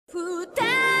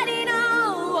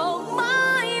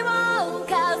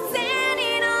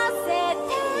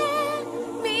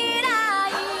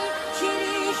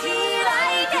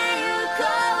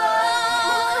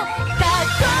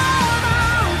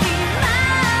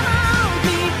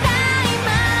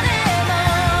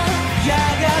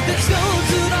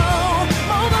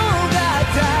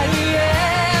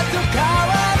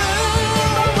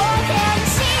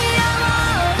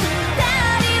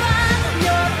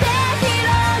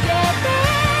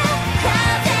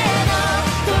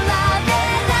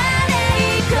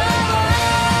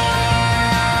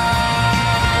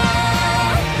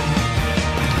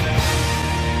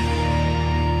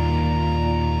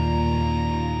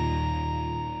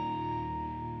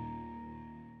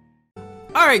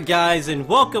Alright guys, and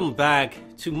welcome back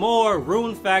to more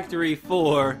Rune Factory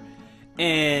 4,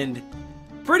 and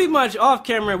pretty much off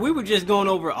camera we were just going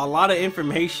over a lot of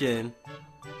information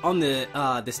on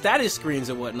the status screens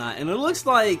and whatnot, and it looks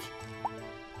like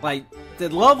the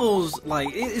levels,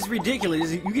 it's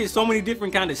ridiculous. You get so many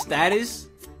different kind of status,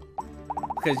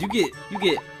 because you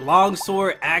get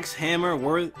longsword, axe, hammer,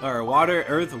 water,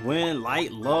 earth, wind,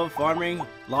 light, love, farming,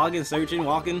 logging, searching,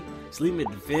 walking, sleeping,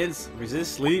 defense,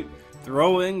 resist, sleep,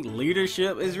 throwing,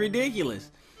 leadership. Is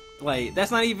ridiculous. Like, that's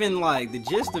not even like the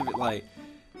gist of it. Like,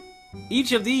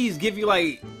 each of these give you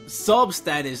like sub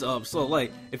status up. So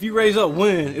like, if you raise up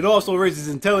wind, it also raises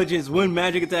intelligence, wind,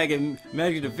 magic attack, and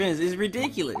magic defense. It's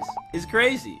ridiculous. It's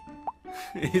crazy.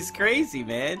 It's crazy,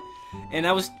 man. And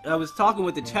I was talking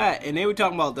with the chat, and they were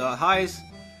talking about the highest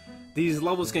these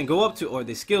levels can go up to, or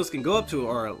the skills can go up to,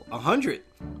 are 100.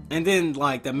 And then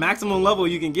like the maximum level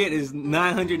you can get is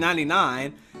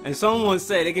 999. And someone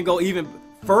said it can go even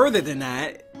further than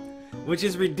that, which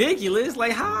is ridiculous.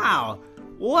 Like, how?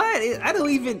 What? I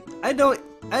don't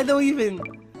even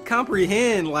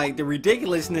comprehend like the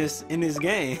ridiculousness in this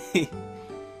game.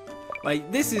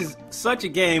 Like, this is such a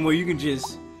game where you can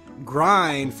just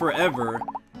grind forever.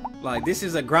 Like, this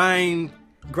is a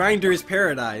grinder's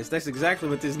paradise. That's exactly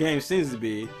what this game seems to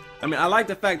be. I mean, I like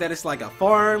the fact that it's like a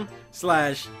farm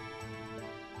slash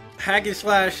hack and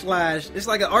slash. It's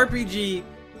like an RPG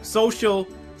social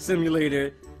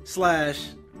simulator slash.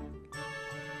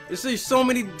 There's so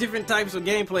many different types of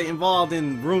gameplay involved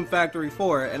in Rune Factory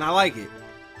 4, and I like it.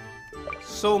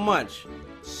 So much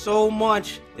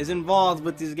is involved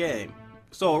with this game.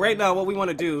 So right now, what we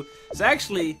want to do is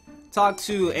actually talk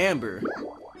to Amber.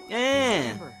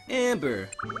 Amber.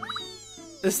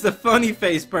 It's the funny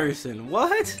face person.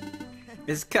 What?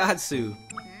 It's Katsu.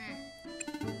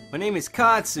 My name is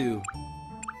Katsu.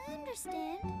 I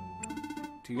understand.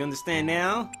 Do you understand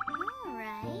now?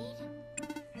 Alright.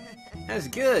 That's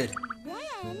good.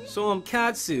 Then... So I'm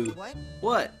Katsu.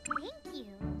 What? Thank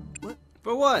you.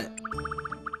 For what?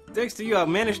 Thanks to you, I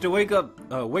managed to wake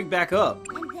back up.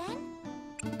 And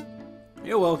then?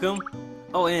 You're welcome.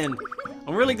 Oh, and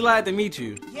I'm really glad to meet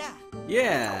you.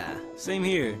 Yeah, same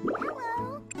here.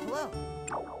 Hello.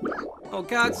 Oh,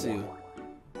 Katsu.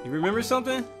 You remember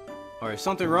something? Or is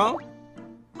something wrong?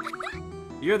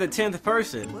 You're the 10th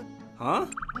person. Huh?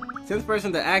 10th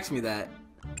person to ask me that.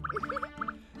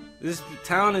 This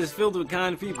town is filled with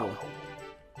kind people.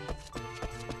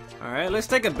 Alright, let's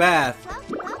take a bath.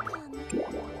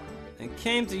 Welcome. I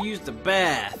came to use the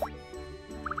bath.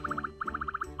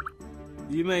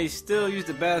 You may still use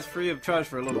the bath free of charge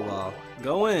for a little while.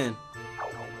 Go in.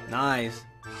 Nice.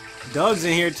 Doug's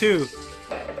in here too.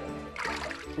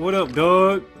 What up,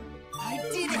 Doug? I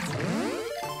did it!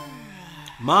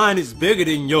 Mine is bigger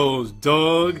than yours,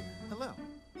 Doug. Hello.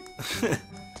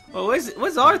 Oh,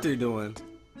 what's Arthur doing?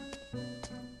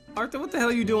 Arthur, what the hell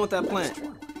are you doing with that plant?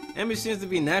 Amber seems to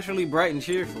be naturally bright and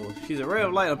cheerful. She's a ray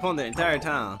of light upon the entire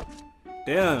town.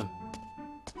 Damn.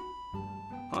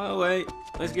 Oh, wait.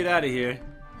 Let's get out of here.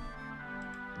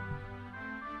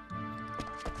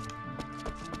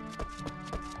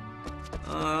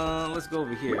 Let's go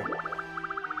over here.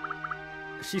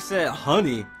 She said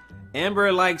honey.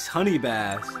 Amber likes honey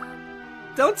baths.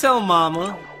 Don't tell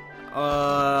Mama.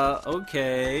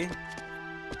 Okay.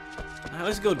 Alright,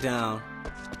 let's go down.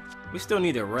 We still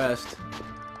need a rest.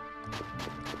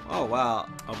 Oh, wow.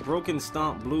 A broken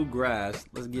stump, blue grass.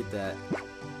 Let's get that.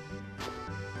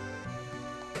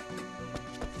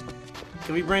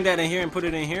 Can we bring that in here and put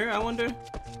it in here, I wonder?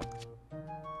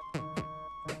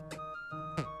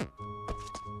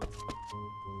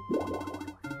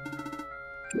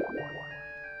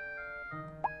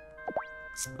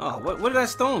 Oh, where did that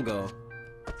stone go?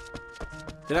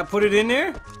 Did I put it in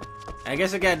there? I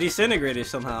guess it got disintegrated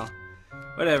somehow.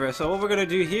 Whatever, so what we're gonna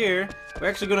do here, we're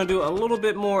actually gonna do a little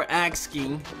bit more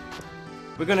axing.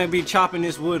 We're gonna be chopping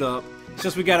this wood up,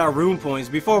 since we got our rune points.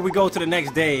 Before we go to the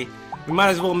next day, we might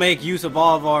as well make use of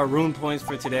all of our rune points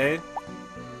for today.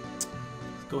 Let's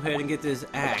go ahead and get this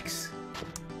axe.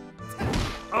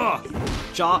 Oh,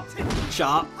 chop,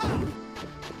 chop.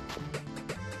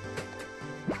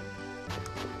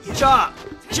 Chop,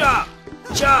 chop,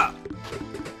 chop.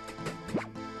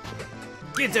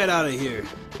 Get that out of here.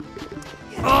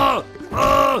 Oh,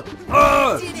 oh,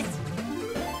 oh. Did it!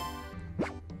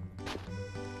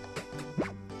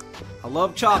 I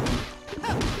love chopping.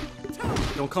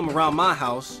 Don't come around my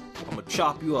house. I'm gonna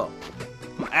chop you up.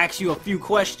 I'm gonna ask you a few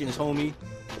questions, homie.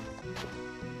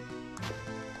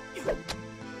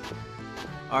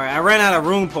 Alright, I ran out of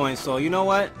rune points, so you know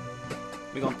what?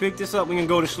 We're gonna pick this up. We can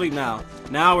go to sleep now.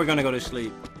 Now we're gonna go to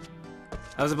sleep.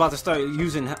 I was about to start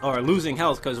using or losing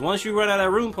health, because once you run out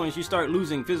of rune points, you start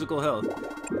losing physical health.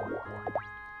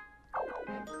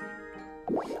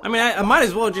 I mean, I might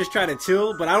as well just try to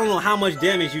till, but I don't know how much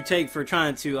damage you take for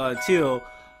trying to till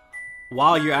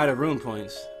while you're out of rune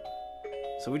points.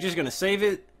 So we're just gonna save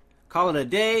it, call it a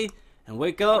day, and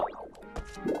wake up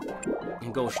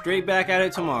and go straight back at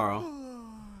it tomorrow.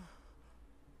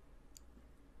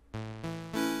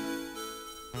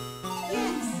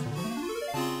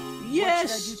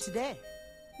 Yes. What should I Yes! do today?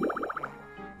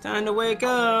 Time to wake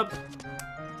up.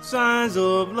 Signs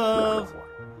of love.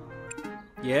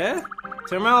 Yeah?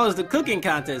 Tomorrow is the cooking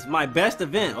contest, my best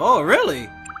event. Oh, really?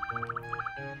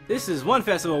 This is one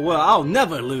festival where I'll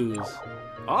never lose.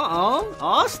 Uh-oh.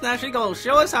 Oh, snap. She gonna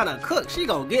show us how to cook. She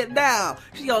gonna get down.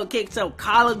 She gonna kick some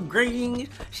collard greens.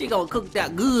 She gonna cook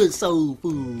that good soul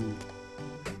food.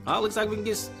 Oh, looks like we can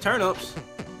get turnips.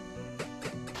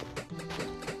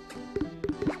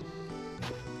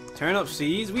 Turnip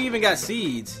seeds? We even got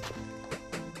seeds.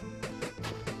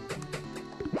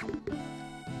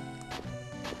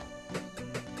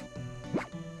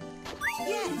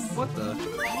 Yes. What the?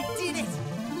 I did it.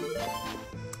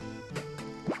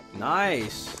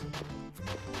 Nice.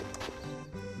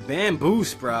 Bamboo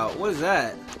sprout. What is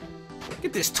that?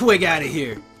 Get this twig out of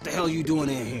here. What the hell are you doing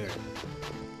in here?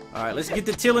 Alright, let's get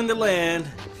to tilling the land.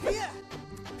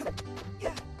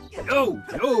 Yo,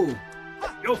 yo.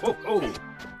 Yo, ho, ho.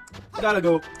 Gotta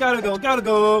go, gotta go, gotta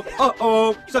go.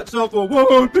 Uh-oh. Sets up for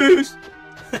One Piece.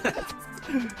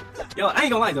 Yo, I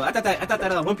ain't gonna lie though. I thought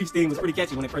that One Piece theme was pretty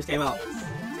catchy when it first came out.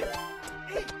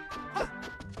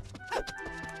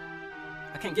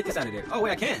 I can't get this out of there. Oh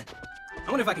wait, I can. I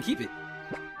wonder if I can keep it.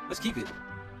 Let's keep it.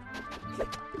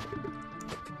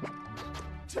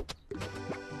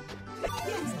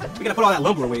 We gotta put all that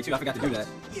lumber away too. I forgot to do that.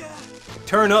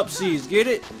 Turn up seeds. Get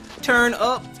it? Turn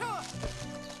up.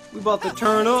 We about to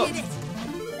turn up.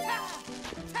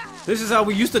 This is how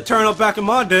we used to turn up back in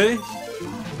my day.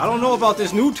 I don't know about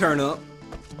this new turn up,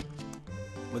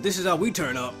 but this is how we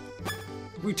turn up.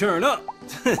 We turn up.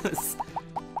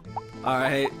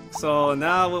 Alright, so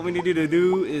now what we need to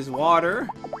do is water.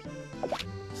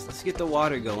 So let's get the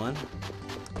water going.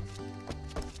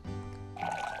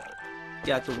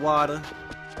 Got the water.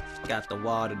 Got the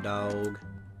water, dog.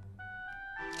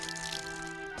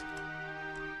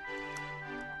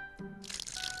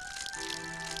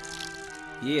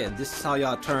 Yeah, this is how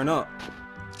y'all turn up.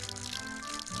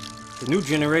 The new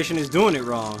generation is doing it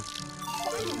wrong.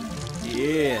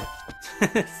 Yeah.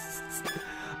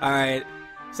 Alright.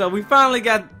 So we finally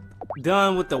got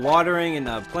done with the watering and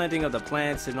the planting of the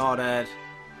plants and all that.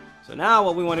 So now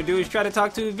what we want to do is try to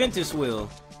talk to Ventus Will.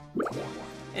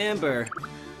 Amber.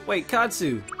 Wait,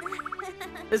 Katsu.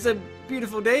 It's a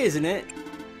beautiful day, isn't it?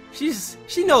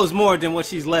 She knows more than what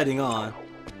she's letting on.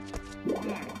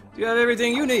 You have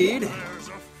everything you need. There's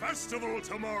a festival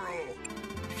tomorrow.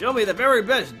 Show me the very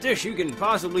best dish you can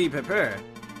possibly prepare.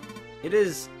 It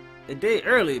is a day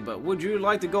early, but would you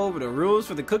like to go over the rules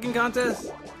for the cooking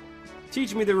contest?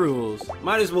 Teach me the rules.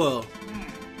 Might as well.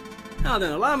 Now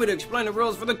then, allow me to explain the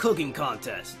rules for the cooking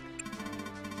contest.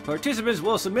 Participants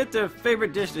will submit their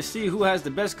favorite dish to see who has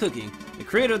the best cooking. The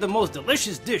creator of the most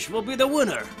delicious dish will be the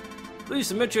winner. Please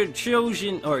submit your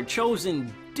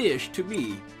chosen dish to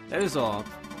me. That is all.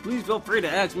 Please feel free to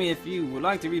ask me if you would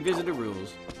like to revisit the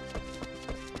rules.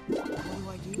 What do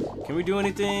I do? Can we do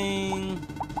anything?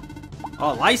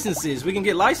 Oh, licenses. We can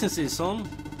get licenses, son.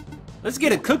 Let's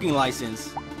get a cooking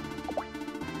license.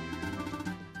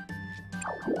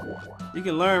 You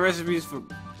can learn recipes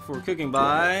for cooking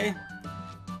by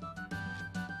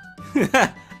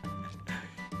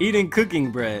eating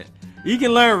cooking bread. You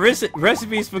can learn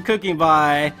recipes for cooking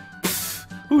by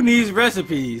who needs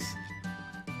recipes?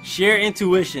 Share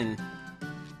intuition.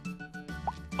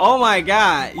 Oh my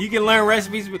god, you can learn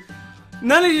recipes.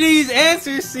 None of these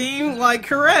answers seem like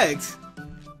correct.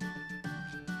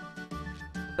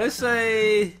 Let's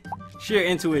say share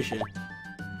intuition.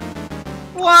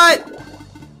 What?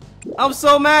 I'm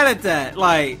so mad at that.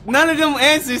 Like, none of them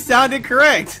answers sounded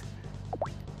correct.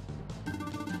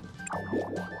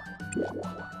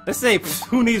 Let's say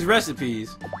who needs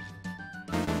recipes?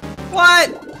 What?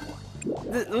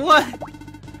 What?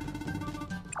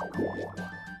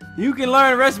 You can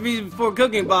learn recipes for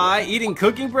cooking by eating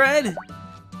cooking bread?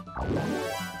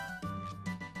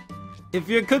 If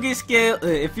your cooking skill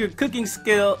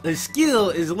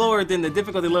is lower than the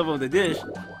difficulty level of the dish,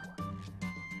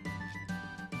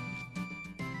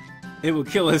 it will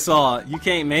kill us all. You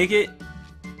can't make it?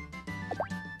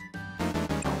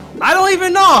 I don't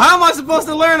even know! How am I supposed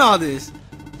to learn all this?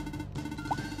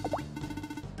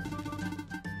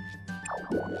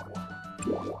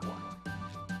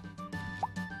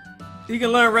 You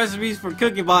can learn recipes for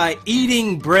cooking by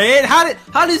eating bread. How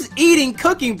does eating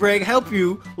cooking bread help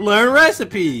you learn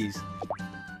recipes?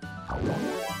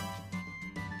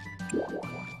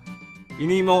 You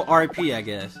need more RP, I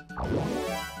guess.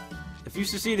 If you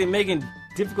succeed in making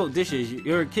difficult dishes,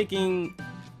 your cooking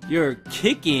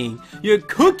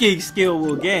skill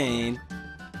will gain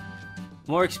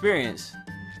more experience.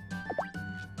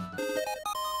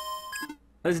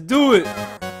 Let's do it.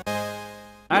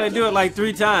 I had to do it like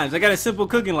 3 times. I got a simple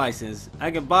cooking license.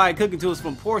 I can buy cooking tools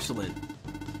from porcelain.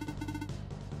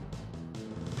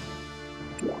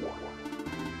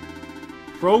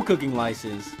 Pro cooking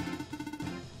license.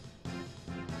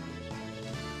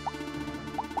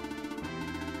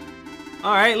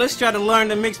 Alright, let's try to learn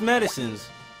to mix medicines.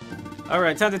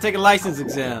 Alright, time to take a license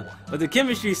exam. But the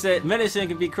chemistry said medicine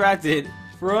can be crafted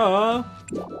from...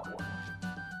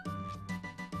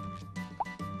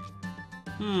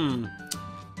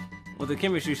 Well, the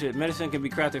chemistry said medicine can be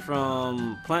crafted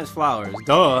from plants' flowers.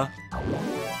 Duh.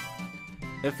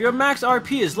 If your max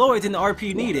RP is lower than the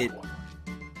RP needed,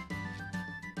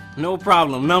 no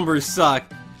problem. Numbers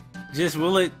suck. Just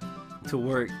will it to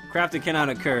work. Crafting cannot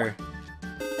occur.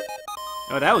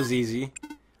 Oh, that was easy.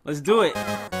 Let's do it.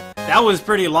 That was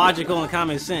pretty logical and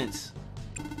common sense.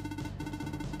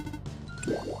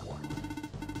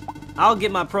 I'll get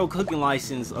my pro cooking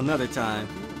license another time.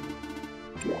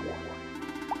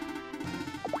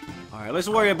 Alright, let's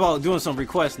worry about doing some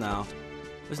requests now.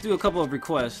 Let's do a couple of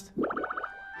requests.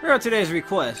 Here are today's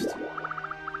requests.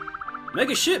 Make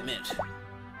a shipment.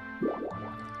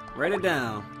 Write it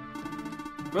down.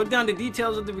 Wrote down the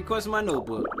details of the request in my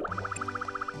notebook.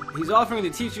 He's offering to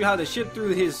teach you how to ship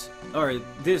through this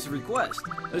request.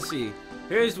 Let's see.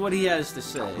 Here's what he has to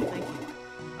say.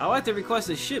 I'd like to request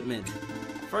a shipment.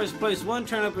 First, place 1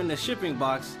 turnip in the shipping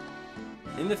box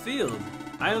in the field.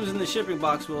 Items in the shipping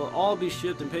box will all be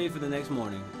shipped and paid for the next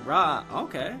morning. Right,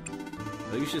 okay.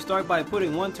 So you should start by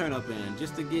putting 1 turnip in,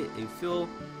 just to get a feel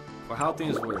for how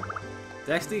things work.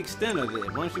 That's the extent of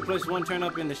it. Once you place 1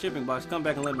 turnip in the shipping box, come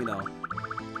back and let me know.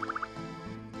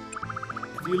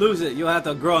 If you lose it, you'll have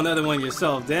to grow another one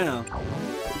yourself. Damn.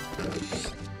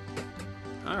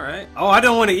 Alright. Oh, I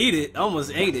don't want to eat it. I almost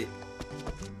ate it.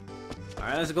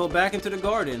 Alright, let's go back into the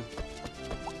garden.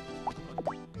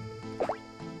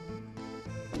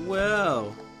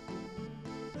 Well.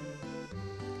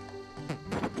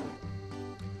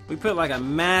 We put like a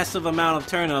massive amount of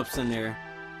turnips in there.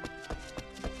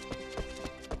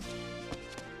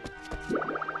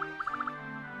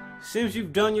 Seems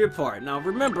you've done your part. Now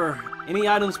remember, any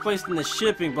items placed in the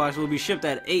shipping box will be shipped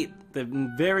at 8 the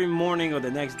very morning or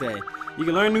the next day. You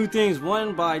can learn new things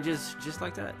one by just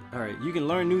like that. Alright, you can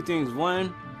learn new things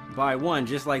one by one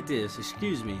just like this.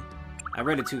 Excuse me. I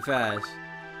read it too fast.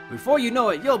 Before you know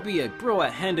it, you'll be a pro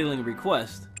at handling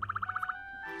requests.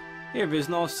 Here,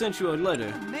 Visnall sent you a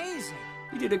letter. Amazing.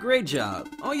 You did a great job.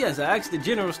 Oh yes, I asked the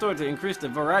general store to increase the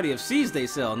variety of seeds they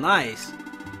sell. Nice.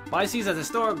 Buy seeds at the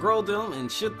store, grow them,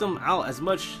 and ship them out as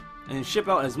much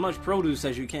produce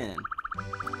as you can.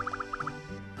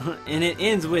 And it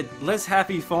ends with "Let's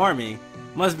happy farming."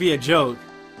 Must be a joke.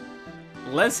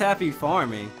 Let's happy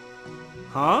farming.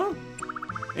 Huh?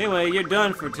 Anyway, you're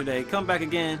done for today. Come back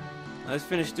again. Let's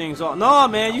finish things off. No,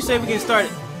 man, you said we can start.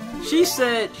 She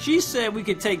said we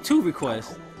could take 2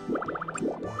 requests.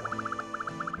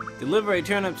 Deliver a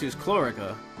turnip to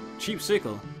Chlorica. Cheap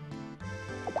sickle.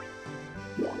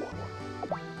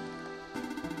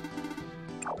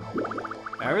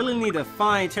 I really need a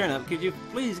fine turnip. Could you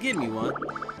please give me one?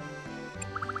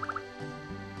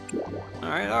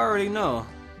 Alright, I already know.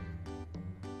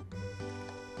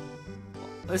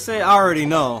 Let's say I already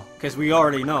know, because we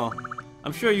already know.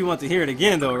 I'm sure you want to hear it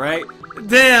again though, right?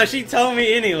 Damn, she told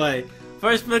me anyway.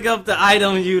 First pick up the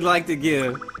item you'd like to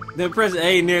give. Then press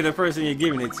A near the person you're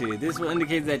giving it to. This will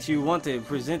indicate that you want to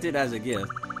present it as a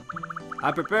gift.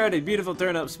 I prepared a beautiful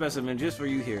turnip specimen just for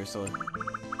you here, so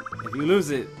if you lose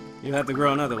it, you'll have to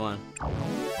grow another one.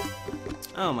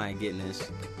 Oh my goodness.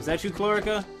 Is that you,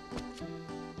 Chlorica?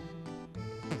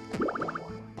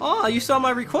 Oh, you saw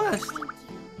my request!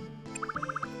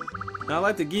 Now I'd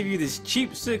like to give you this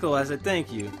cheap sickle as a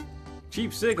thank you.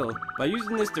 Cheap sickle? By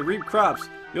using this to reap crops,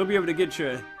 you'll be able to get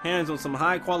your hands on some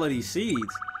high quality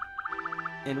seeds.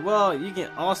 And well, you can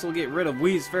also get rid of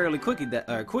weeds fairly quickly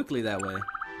that way.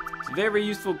 It's a very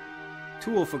useful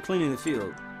tool for cleaning the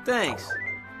field. Thanks!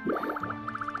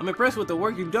 I'm impressed with the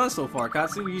work you've done so far,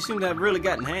 Katsu. You seem to have really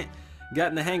gotten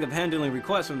the hang of handling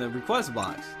requests from the request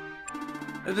box.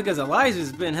 That's because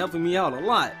Eliza's been helping me out a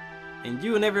lot. And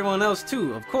you and everyone else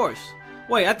too, of course.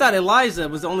 Wait, I thought Eliza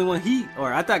was the only one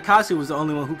I thought Katsu was the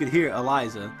only one who could hear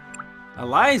Eliza.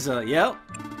 Eliza, yep.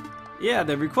 Yeah,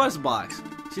 the request box.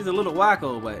 She's a little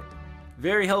wacko, but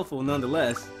very helpful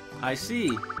nonetheless. I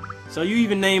see. So you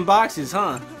even name boxes,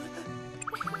 huh?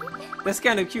 That's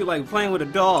kind of cute, like playing with a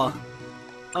doll.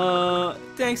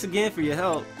 Thanks again for your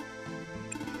help.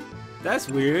 That's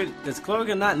weird. Does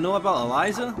Cloaca not know about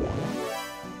Eliza?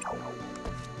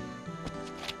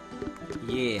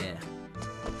 Yeah.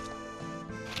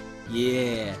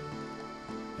 Yeah.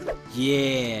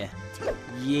 Yeah.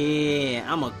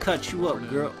 Yeah. I'ma cut you up,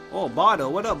 girl. Oh, Bado.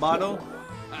 What up, Bado?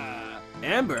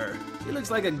 Amber.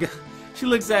 She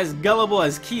looks as gullible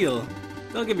as Keel.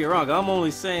 Don't get me wrong, I'm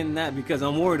only saying that because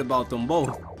I'm worried about them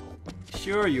both.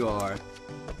 Sure you are.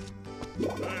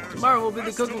 Tomorrow will be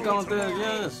the cooking contest,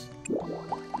 yes.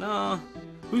 No.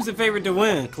 Who's the favorite to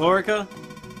win? Chlorica?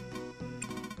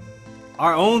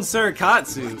 Our own Sir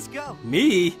Katsu. Let's go.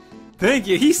 Me? Thank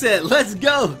you. He said, let's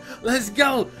go. Let's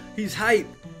go. He's hype.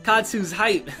 Katsu's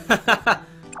hype.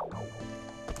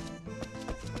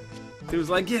 He was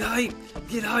like, get hype.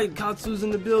 Get hype. Katsu's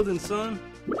in the building, son.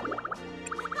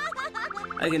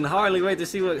 I can hardly wait to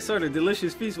see what sort of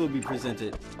delicious feast will be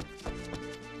presented.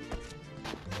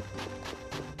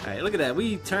 Alright, look at that.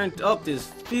 We turned up this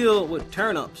field with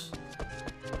turnips.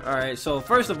 Alright, so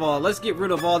first of all, let's get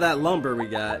rid of all that lumber we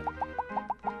got.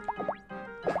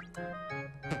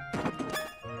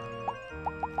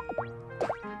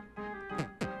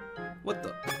 What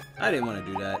the? I didn't want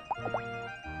to do that.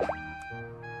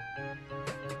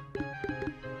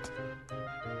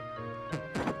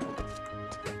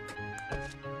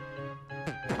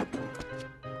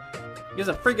 There's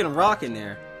a freaking rock in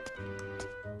there.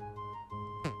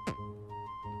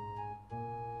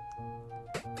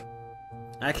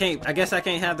 I guess I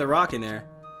can't have the rock in there.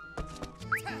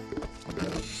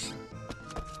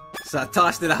 So I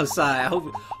tossed it outside.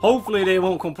 Hopefully they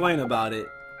won't complain about it.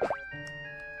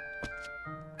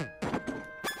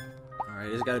 Alright,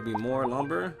 there's gotta be more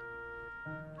lumber.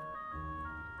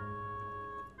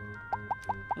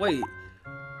 Wait,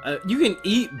 you can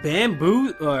eat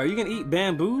bamboo? Or you can eat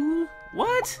bamboo?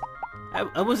 What?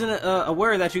 I wasn't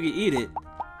aware that you could eat it.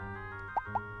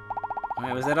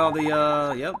 Alright, was that all the,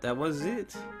 yep, that was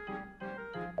it.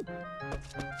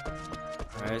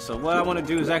 Alright, so what I want to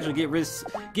do is actually get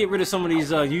rid of some of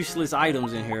these useless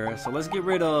items in here. So let's get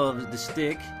rid of the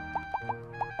stick.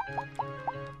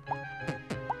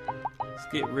 Let's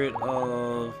get rid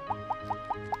of...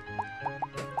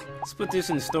 Let's put this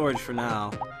in storage for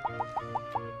now.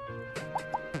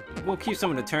 We'll keep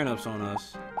some of the turnips on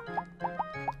us.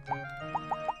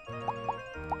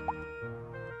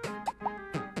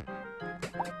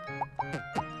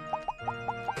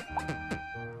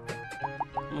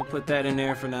 I'm gonna put that in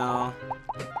there for now.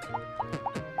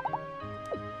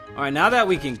 Alright, now that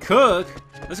we can cook,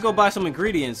 let's go buy some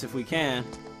ingredients if we can.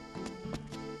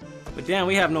 But damn,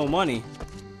 we have no money.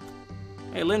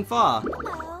 Hey, Lin Fa.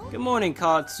 Hello. Good morning,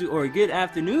 Katsu, or good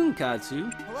afternoon, Katsu.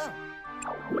 Hello.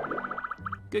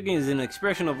 Cooking is an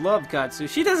expression of love, Katsu.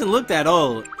 She doesn't look that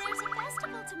old. There's a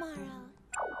festival tomorrow.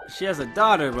 She has a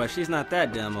daughter, but she's not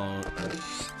that damn old.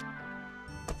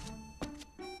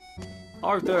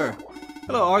 Arthur.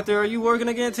 Hello, Arthur. Are you working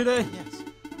again today? Yes.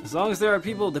 As long as there are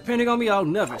people depending on me, I'll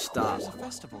never stop. There's a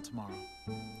festival tomorrow.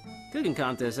 Cooking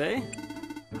contest, eh?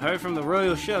 I heard from the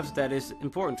royal chefs that it's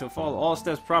important to follow all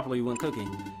steps properly when cooking.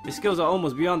 His skills are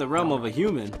almost beyond the realm of a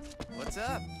human. What's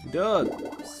up? Doug.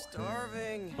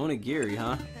 Starving. Onigiri,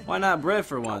 huh? Why not bread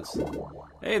for once?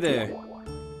 Hey there.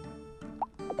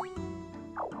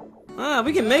 Ah,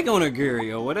 we can make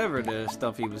onigiri or whatever the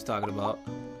stuff he was talking about.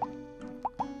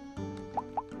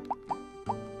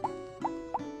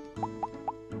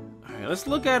 Alright, let's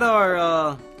look at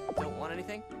our, Don't want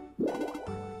anything?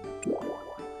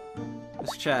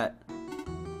 let's chat.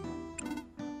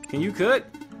 Can you cook?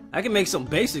 I can make some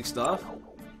basic stuff.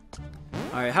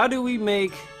 Alright, how do we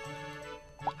make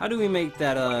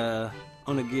that,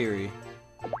 onigiri?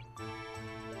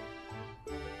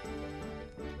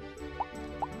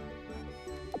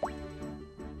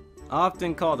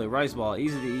 Often called a rice ball,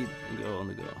 easy to eat and go on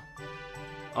the go.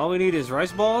 All we need is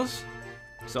rice balls?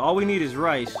 So all we need is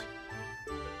rice.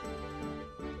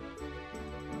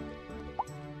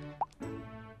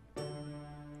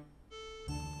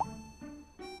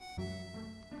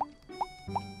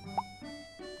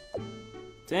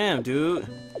 Damn, dude.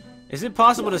 Is it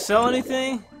possible to sell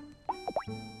anything?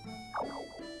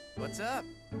 What's up?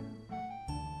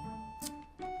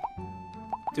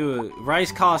 Dude,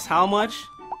 rice costs how much?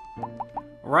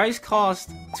 Rice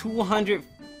costs $200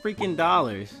 freaking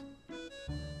dollars.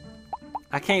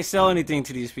 I can't sell anything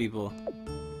to these people.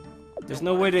 There's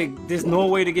no way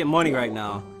to get money right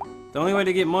now. The only way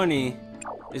to get money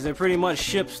is to pretty much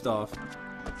ship stuff.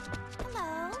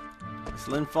 Hello.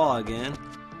 Slim Fall again.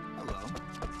 Hello.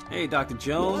 Hey, Dr.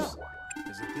 Jones.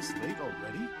 Is it this late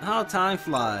already? How time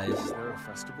flies. Is there a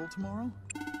festival tomorrow?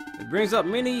 It brings up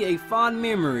many a fond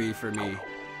memory for me.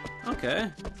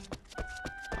 Okay.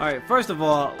 Alright, first of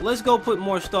all, let's go put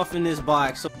more stuff in this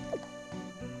box.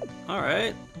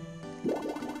 Alright.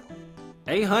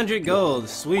 800 gold.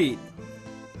 Sweet.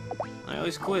 I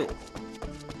always quit.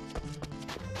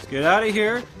 Let's get out of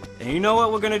here. And you know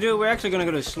what we're gonna do? We're actually gonna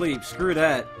go to sleep. Screw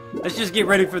that. Let's just get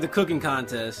ready for the cooking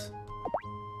contest.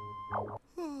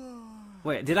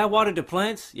 Wait, did I water the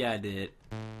plants? Yeah, I did.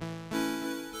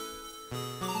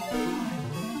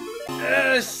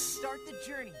 Yes! Start the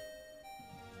journey.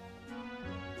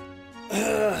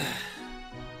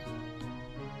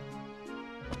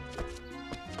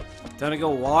 Time to go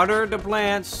water the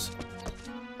plants.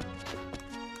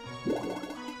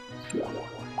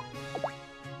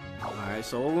 Alright,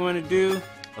 so what we're going to do,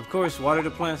 of course, water the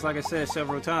plants like I said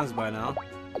several times by now.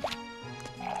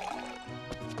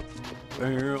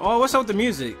 Oh, what's up with the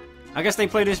music? I guess they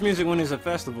play this music when there's a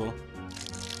festival.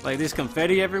 Like there's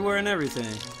confetti everywhere and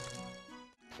everything.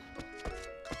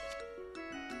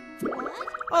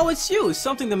 Oh, it's you. Is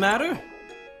something the matter?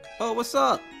 Oh, what's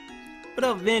up? What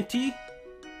up, Venti?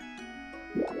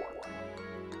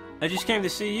 I just came to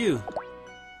see you.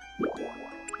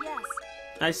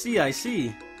 Yes. I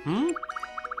see.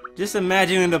 Just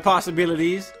imagining the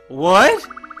possibilities. What?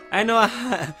 I know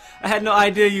I had no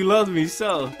idea you loved me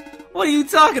so. What are you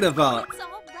talking about? It's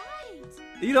all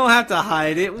right. You don't have to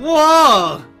hide it.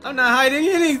 Whoa! I'm not hiding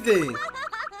anything.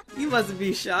 You must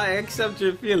be shy. Accept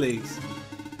your feelings.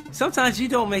 Sometimes you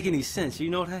don't make any sense. You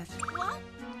know that? What?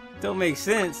 Don't make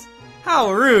sense?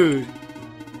 How rude.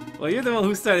 Well, you're the one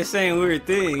who started saying weird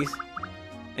things.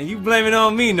 And you blame it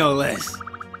on me, no less.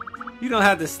 You don't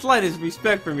have the slightest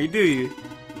respect for me, do you?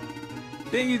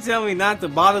 Didn't you tell me not to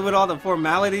bother with all the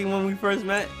formality when we first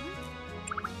met?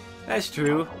 That's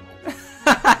true.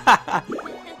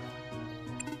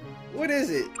 What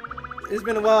is it? It's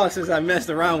been a while since I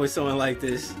messed around with someone like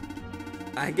this.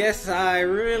 I guess I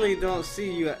really don't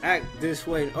see you act this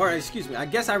way. Or, excuse me, I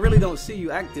guess I really don't see you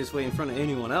act this way in front of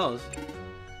anyone else.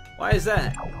 Why is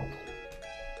that?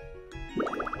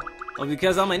 Well,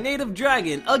 because I'm a native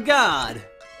dragon, a god.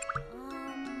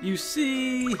 You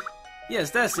see...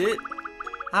 Yes, that's it.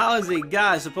 How is a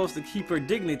god supposed to keep her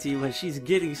dignity when she's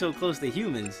getting so close to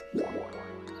humans?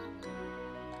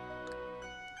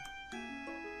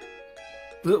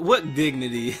 But what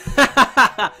dignity?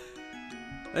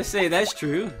 Let's say that's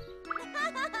true.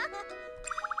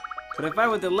 But if I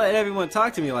were to let everyone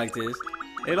talk to me like this,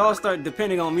 they'd all start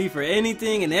depending on me for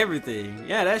anything and everything.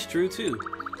 Yeah, that's true too.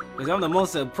 Because I'm the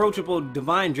most approachable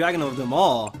divine dragon of them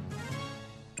all.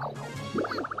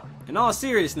 In all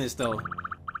seriousness though,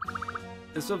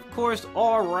 it's of course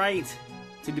alright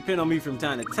to depend on me from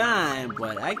time to time,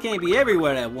 but I can't be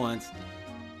everywhere at once.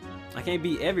 I can't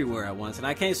be everywhere at once, and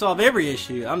I can't solve every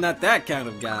issue. I'm not that kind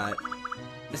of god.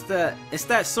 It's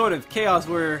that sort of chaos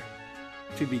where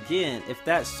to begin. If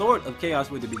that sort of chaos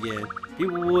were to begin,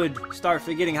 people would start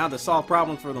forgetting how to solve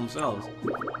problems for themselves.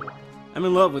 I'm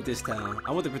in love with this town.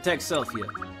 I want to protect Selphia.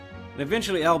 And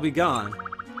eventually I'll be gone.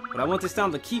 But I want this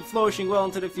town to keep flourishing well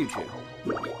into the future.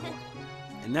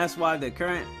 And that's why the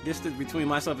current distance between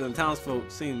myself and the townsfolk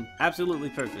seems absolutely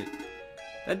perfect.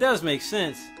 That does make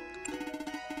sense.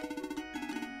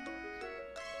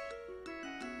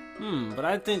 But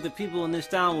I think the people in this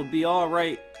town would be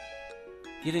alright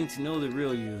getting to know the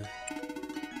real you.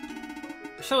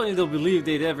 Surely they'll believe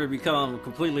they'd ever become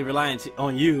completely reliant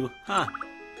on you. Huh.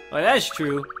 Well, that's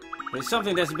true. But it's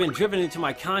something that's been driven into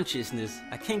my consciousness.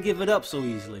 I can't give it up so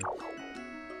easily.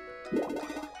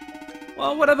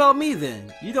 Well, what about me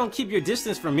then? You don't keep your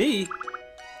distance from me.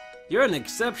 You're an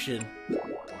exception.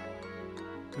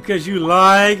 Because you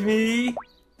like me?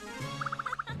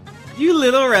 You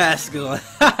little rascal.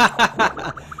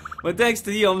 But thanks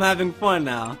to you, I'm having fun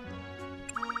now.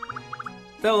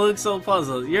 Don't look so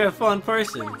puzzled. You're a fun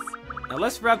person. Now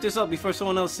let's wrap this up before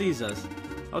someone else sees us.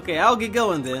 Okay, I'll get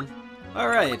going then.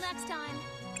 Alright. Until next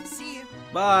time. See you.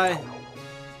 Bye.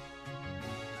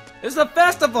 It's a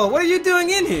festival! What are you doing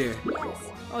in here? Yes.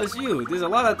 Oh, it's you. There's a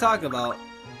lot to talk about.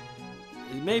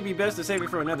 It may be best to save it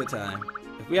for another time.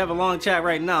 If we have a long chat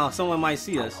right now, someone might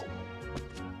see us.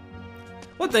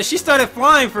 What the? She started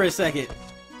flying for a second.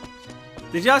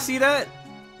 Did y'all see that?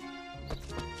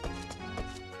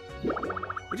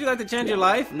 Would you like to change your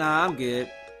life? Nah, I'm good.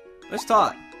 Let's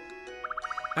talk.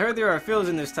 I heard there are fields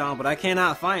in this town, but I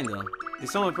cannot find them. Did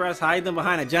someone perhaps hide them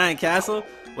behind a giant castle?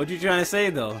 What you trying to say,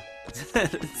 though?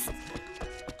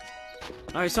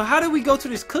 Alright, so how do we go to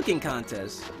this cooking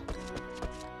contest?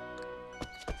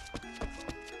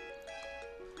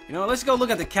 You know, let's go look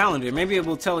at the calendar. Maybe it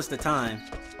will tell us the time.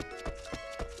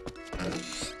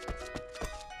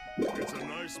 It's a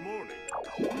nice morning.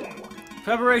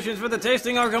 Preparations for the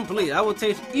tasting are complete. I will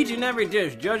taste each and every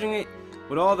dish, judging it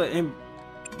with all the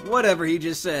whatever he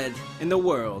just said in the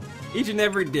world. Each and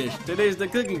every dish. Today's the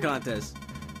cooking contest.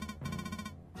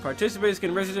 Participants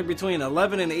can register between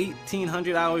 11 and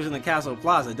 1800 hours in the castle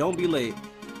plaza. Don't be late.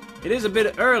 It is a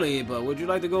bit early, but would you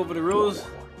like to go over the rules?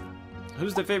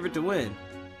 Who's the favorite to win?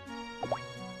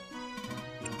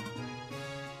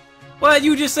 What?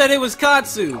 You just said it was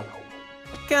Katsu.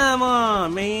 Come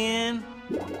on, man.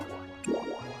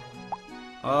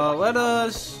 Let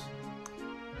us...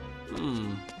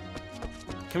 Can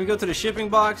we go to the shipping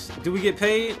box? Do we get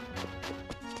paid?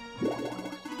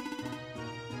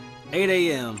 8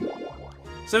 a.m.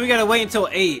 So we gotta wait until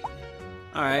 8.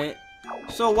 Alright.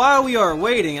 So while we are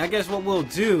waiting, I guess what we'll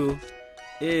do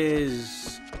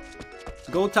is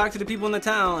go talk to the people in the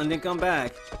town and then come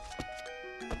back.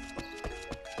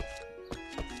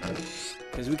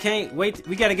 Because we can't wait.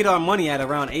 We gotta get our money at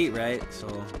around 8, right?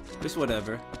 So, just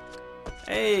whatever.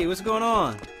 Hey, what's going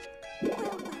on? Well,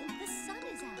 the sun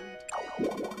is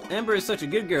out. Amber is such a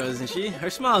good girl, isn't she? Her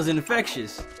smile is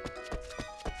infectious.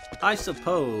 I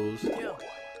suppose. Yo.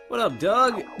 What up,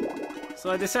 Doug? So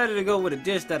I decided to go with a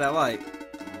dish that I like.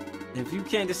 If you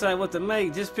can't decide what to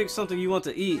make, just pick something you want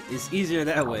to eat. It's easier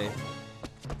that way.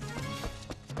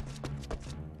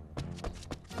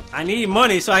 I need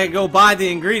money so I can go buy the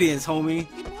ingredients, homie.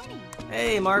 Good morning.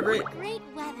 Hey, Margaret. Great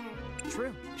weather.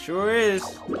 True. Sure is.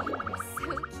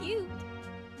 So cute.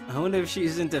 I wonder if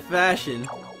she's into fashion.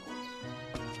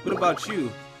 What about you?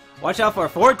 Watch out for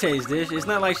Forte's dish. It's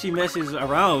not like she messes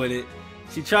around with it.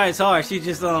 She tries hard. She's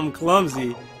just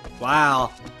clumsy.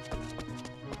 Wow.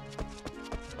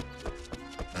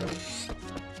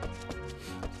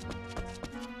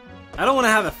 I don't want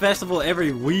to have a festival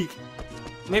every week.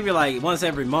 Maybe like once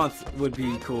every month would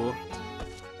be cool.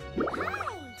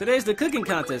 Hi. Today's the cooking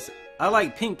contest. I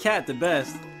like Pink Cat the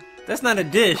best. That's not a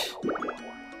dish.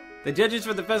 The judges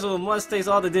for the festival must taste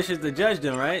all the dishes to judge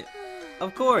them, right?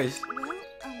 Of course.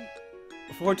 Well,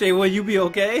 Forte, will you be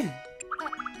okay?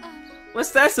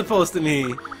 What's that supposed to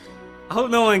mean? I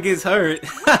hope no one gets hurt.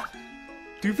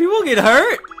 Do people get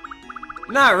hurt?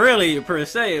 Not really, per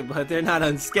se, but they're not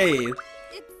unscathed.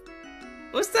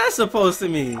 What's that supposed to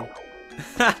mean?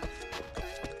 good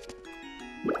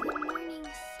morning,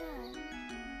 sun.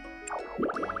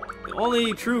 The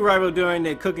only true rival during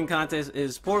the cooking contest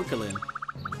is Porcelain.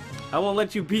 I won't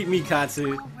let you beat me,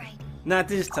 Katsu. Alrighty. Not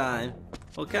this time.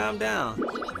 Well, calm down. It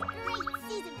is great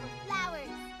season for flowers.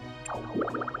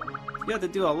 You have to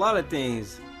do a lot of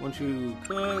things once you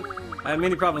cook. I had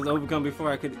many problems to overcome before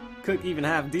I could cook even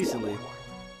half decently.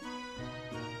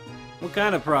 What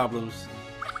kind of problems?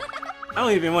 I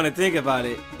don't even want to think about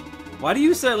it. Why do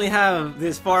you suddenly have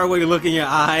this faraway look in your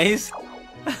eyes? So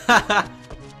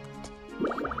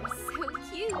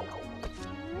cute.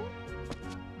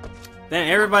 Then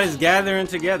everybody's gathering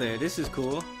together. This is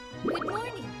cool. Good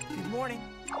morning. Good morning.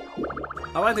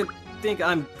 I like to think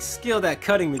I'm skilled at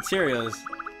cutting materials.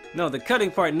 No, the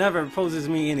cutting part never poses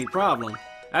me any problem.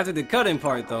 After the cutting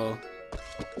part, though.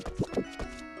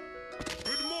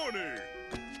 Good morning.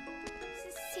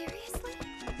 Seriously?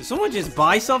 Did someone just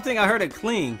buy something? I heard a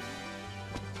cling.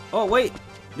 Oh, wait.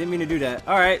 Didn't mean to do that.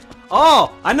 Alright.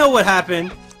 Oh, I know what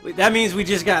happened. That means we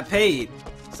just got paid.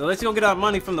 So let's go get our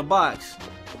money from the box.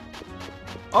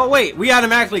 Oh, wait. We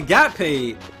automatically got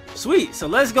paid. Sweet. So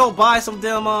let's go buy some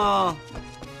damn,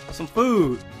 some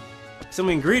food. Some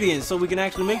ingredients so we can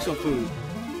actually make some food.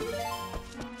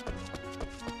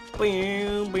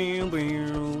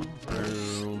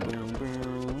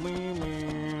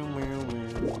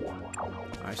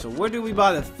 Alright, so where do we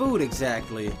buy the food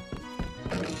exactly?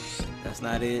 That's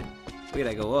not it. We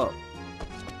gotta go up.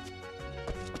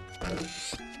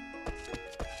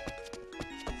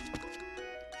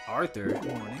 Arthur? Good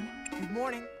morning. Good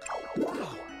morning.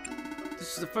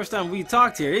 This is the first time we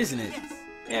talked here, isn't it? Yes.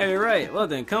 Yeah, you're right. Well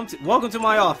then, welcome to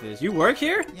my office. You work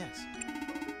here? Yes.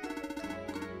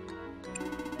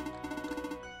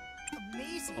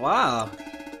 Amazing. Wow.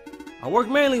 I work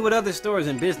mainly with other stores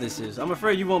and businesses. I'm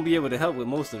afraid you won't be able to help with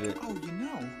most of it. Oh, you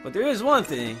know. But there is one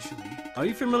thing. Actually, Are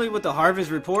you familiar with the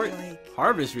harvest report? Like-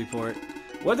 Harvest report?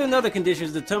 Weather and other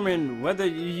conditions determine whether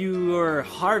your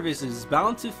harvest is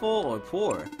bountiful or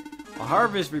poor. A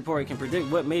harvest report can predict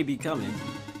what may be coming.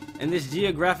 In this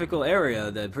geographical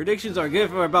area, the predictions are good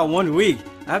for about 1 week.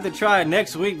 I have to try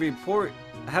next week report.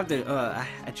 I have to.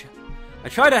 I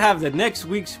try to have the next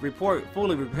week's report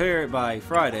fully prepared by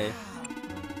Friday.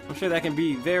 I'm sure that can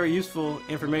be very useful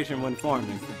information when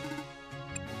farming.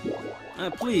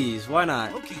 Please, why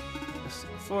not? Okay.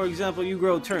 For example, you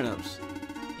grow turnips,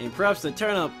 and perhaps the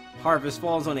turnip harvest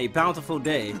falls on a bountiful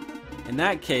day. In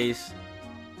that case,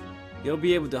 you'll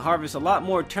be able to harvest a lot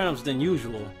more turnips than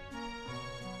usual.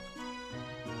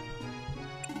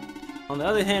 On the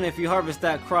other hand, if you harvest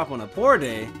that crop on a poor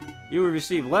day, you will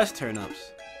receive less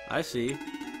turnips. I see.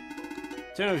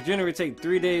 Turnips generally take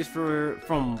 3 days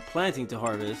from planting to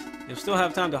harvest. You'll still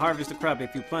have time to harvest the crop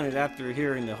if you plant it after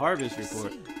hearing the harvest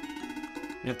report.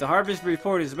 And if the harvest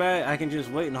report is bad, I can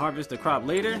just wait and harvest the crop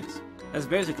later? That's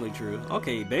basically true.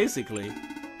 Okay, basically.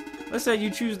 Let's say you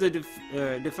choose to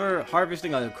defer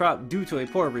harvesting of the crop due to a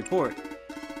poor report.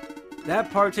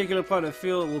 That particular part of the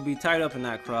field will be tied up in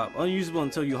that crop, unusable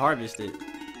until you harvest it.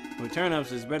 With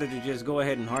turnips, it's better to just go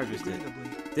ahead and harvest it.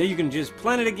 Then you can just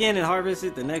plant it again and harvest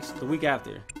it the week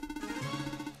after.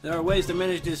 There are ways to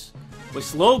manage this with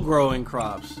slow-growing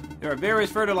crops. There are various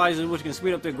fertilizers which can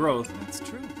speed up their growth. That's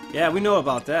true. Yeah, we know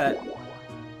about that.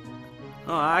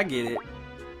 Oh, I get it.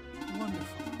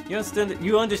 Wonderful.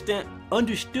 You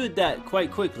understood that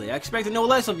quite quickly. I expected no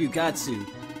less of you, Katsu.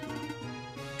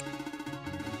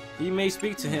 You may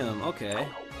speak to him. Okay.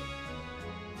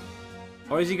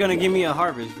 Or is he gonna give me a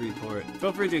harvest report?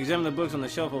 Feel free to examine the books on the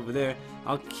shelf over there.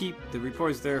 I'll keep the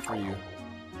reports there for you.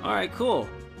 Alright, cool.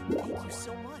 Thank you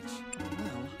so much.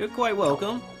 Well, You're quite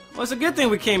welcome. Well, it's a good thing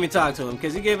we came and talked to him,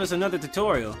 because he gave us another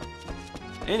tutorial.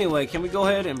 Anyway, can we go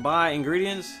ahead and buy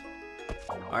ingredients?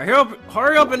 Alright,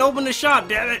 hurry up and open the shop,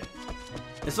 damn it!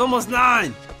 It's almost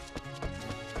 9!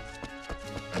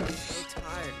 I'm so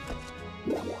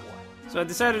tired. So I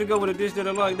decided to go with a dish that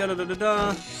I like,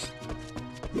 da-da-da-da-da.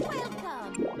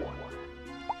 Welcome.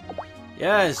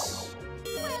 Yes!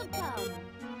 Welcome.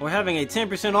 We're having a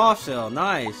 10% off sale,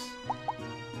 nice.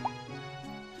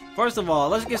 First of all,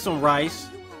 let's get some rice.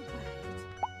 Are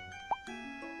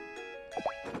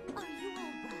you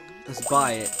alright? Let's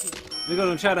buy it. We're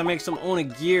gonna try to make some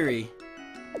onigiri.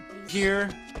 Here.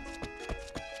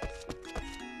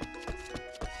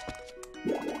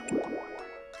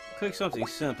 Cook something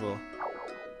simple.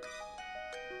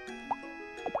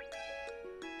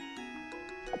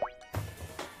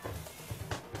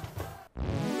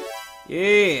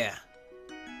 Yeah.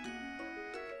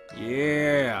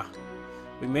 Yeah.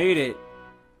 We made it.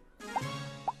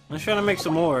 Let's try to make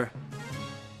some more.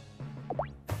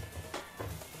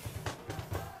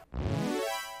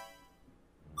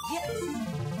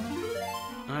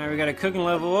 Alright, we got a cooking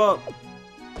level up.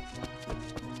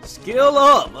 Skill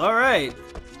up! Alright.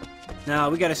 Now,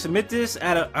 we gotta submit this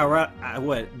at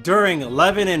what? During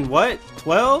 11 and what?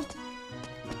 12?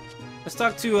 Let's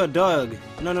talk to Doug.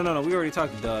 No. We already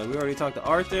talked to Doug. We already talked to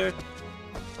Arthur.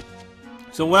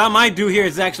 So what I might do here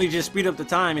is actually just speed up the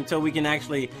time until we can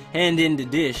actually hand in the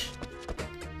dish.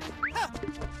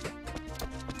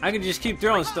 I can just keep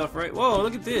throwing stuff, right? Whoa,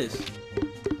 look at this.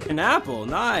 An apple,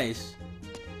 nice.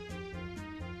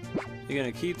 You're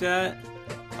gonna keep that?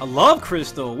 A love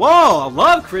crystal. Whoa, a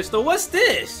love crystal. What's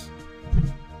this?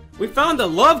 We found a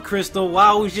love crystal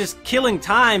while we was just killing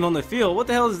time on the field. What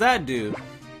the hell does that do?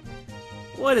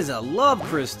 What is a love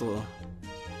crystal?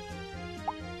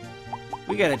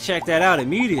 We gotta check that out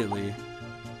immediately.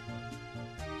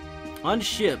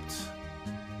 Unshipped.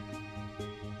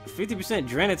 50%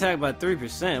 drain attack by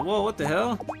 3%. Whoa, what the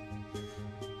hell?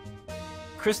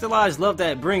 Crystallized love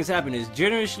that brings happiness.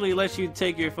 Generously lets you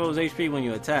take your foe's HP when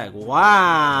you attack.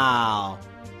 Wow!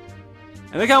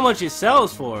 And look how much it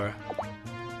sells for.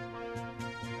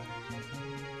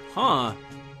 Huh.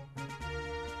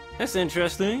 That's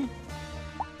interesting.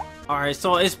 Alright,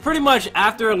 so it's pretty much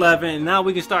after 11, and now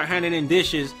we can start handing in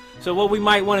dishes. So what we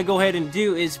might want to go ahead and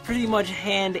do is pretty much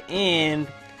hand in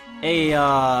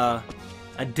a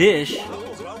dish.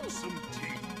 How's out some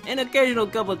tea? An occasional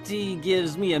cup of tea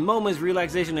gives me a moment's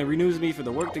relaxation and renews me for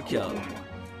the work to kill.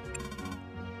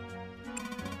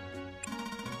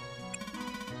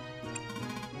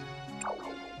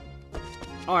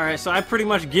 Alright, so I pretty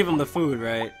much give him the food,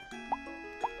 right?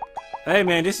 Hey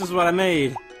man, this is what I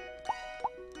made.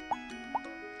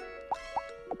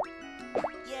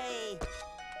 Yay!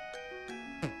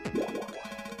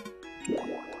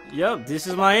 Yep, this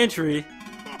is my entry.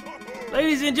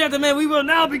 Ladies and gentlemen, we will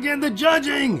now begin the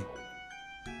judging!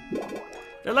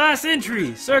 The last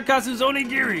entry, Sir Katsu's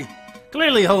onigiri.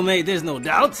 Clearly homemade, there's no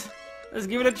doubt. Let's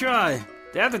give it a try.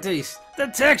 The aftertaste, the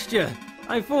texture.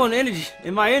 I'm full of energy,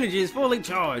 and my energy is fully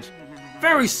charged.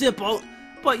 Very simple,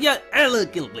 but yet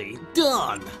elegantly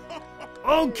done.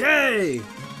 Okay.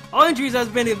 All entries has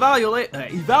been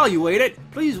evaluated.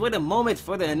 Please wait a moment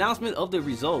for the announcement of the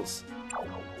results.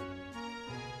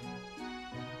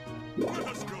 Let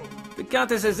us go. The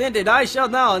contest has ended. I shall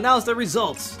now announce the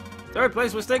results. Third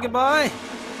place was taken by...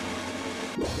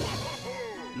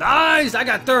 Nice! I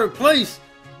got third place!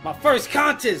 My first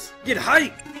contest! Get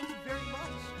hype! Thank you very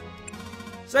much.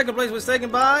 Second place was taken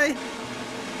by...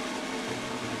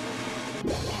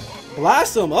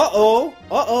 Blossom! Uh-oh!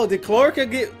 Uh-oh! Did Chlorica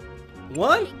get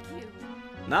one? Thank you.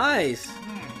 Nice!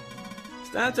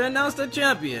 It's time to announce the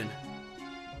champion.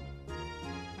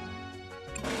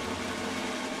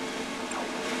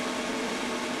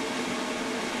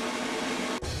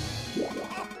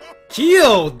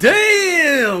 Keel!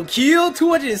 Damn! Keel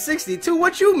 262.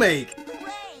 What you make?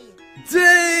 Hooray!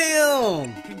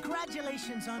 Damn!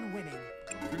 Congratulations on winning.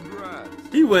 Congrats.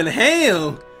 He went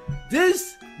ham.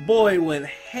 This boy went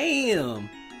ham.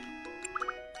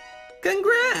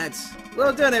 Congrats!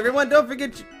 Well done, everyone. Don't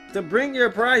forget to bring your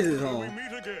prizes We home.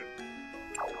 meet again.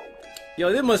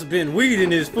 Yo, there must have been weed in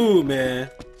this food, man.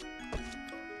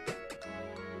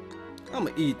 I'm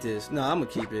gonna eat this. No, I'm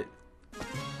gonna keep it.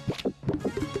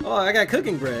 Oh, I got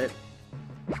cooking bread.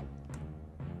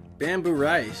 Bamboo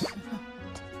rice.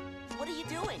 What are you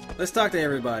doing? Let's talk to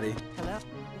everybody. Hello?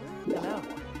 Hello?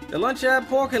 The lunch at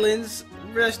Porklin's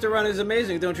restaurant is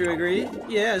amazing, don't you agree?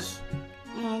 Yes.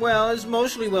 Well, it's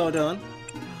mostly well done.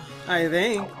 I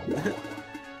think.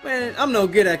 Man, I'm no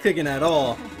good at cooking at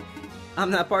all.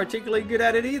 I'm not particularly good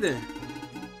at it either.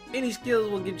 Any skills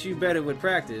will get you better with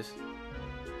practice.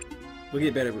 We'll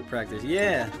get better with practice,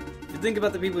 yeah. If you think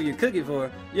about the people you're cooking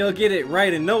for, you'll get it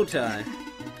right in no time.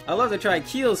 I'd love to try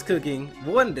Keel's cooking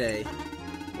one day.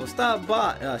 Well, stop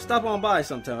on by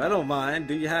sometime. I don't mind.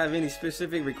 Do you have any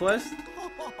specific requests?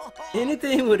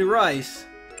 Anything with rice.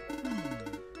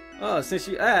 Oh, since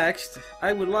you asked,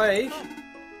 I would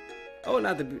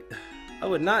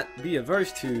not be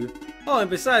averse to. Oh, and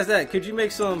besides that, could you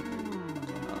make some?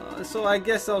 So I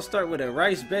guess I'll start with a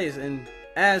rice base and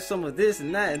add some of this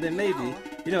and that, and then maybe,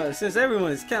 you know, since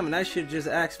everyone is coming, I should just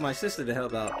ask my sister to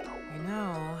help out. I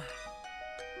know.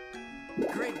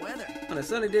 Great weather. On a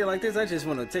sunny day like this, I just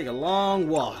want to take a long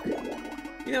walk.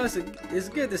 You know, it's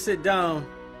good to sit down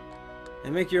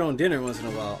and make your own dinner once in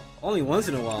a while. Only once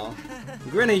in a while.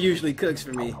 Granny usually cooks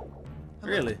for me.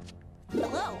 Really.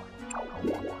 Hello.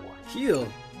 Keel,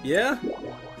 yeah?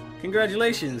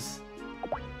 Congratulations.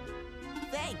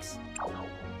 Thanks.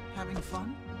 Having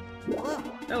fun? Hello.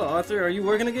 Hello, Arthur. Are you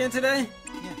working again today?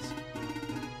 Yes.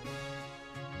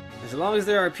 As long as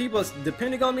there are people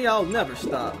depending on me, I'll never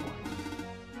stop.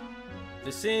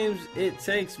 It seems it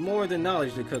takes more than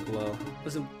knowledge to cook well.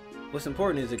 What's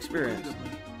important is experience.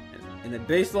 And the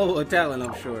base level of talent,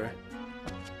 I'm sure.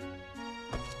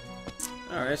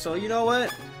 Alright, so you know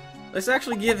what? Let's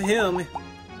actually give him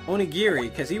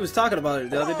onigiri, because he was talking about it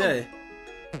the other day.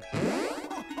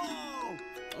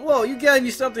 Whoa, you gave me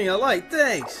something I like.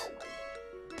 Thanks.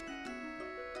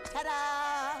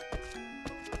 Ta-da!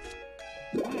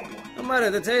 No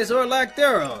matter the taste or lack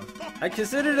thereof, I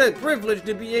consider it a privilege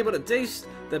to be able to taste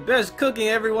the best cooking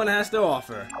everyone has to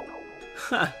offer.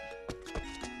 Ha!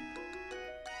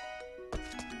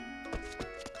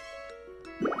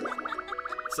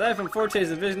 Aside from Forte's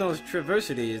and Vizno's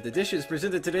traversities, the dishes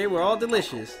presented today were all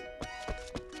delicious.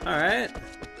 Alright.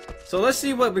 So let's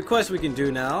see what requests we can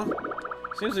do now.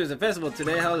 Seems there's a festival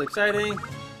today, how exciting.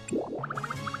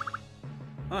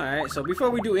 Alright, so before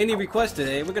we do any requests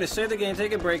today, we're gonna save the game,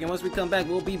 take a break, and once we come back,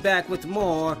 we'll be back with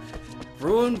more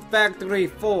Rune Factory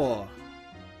 4.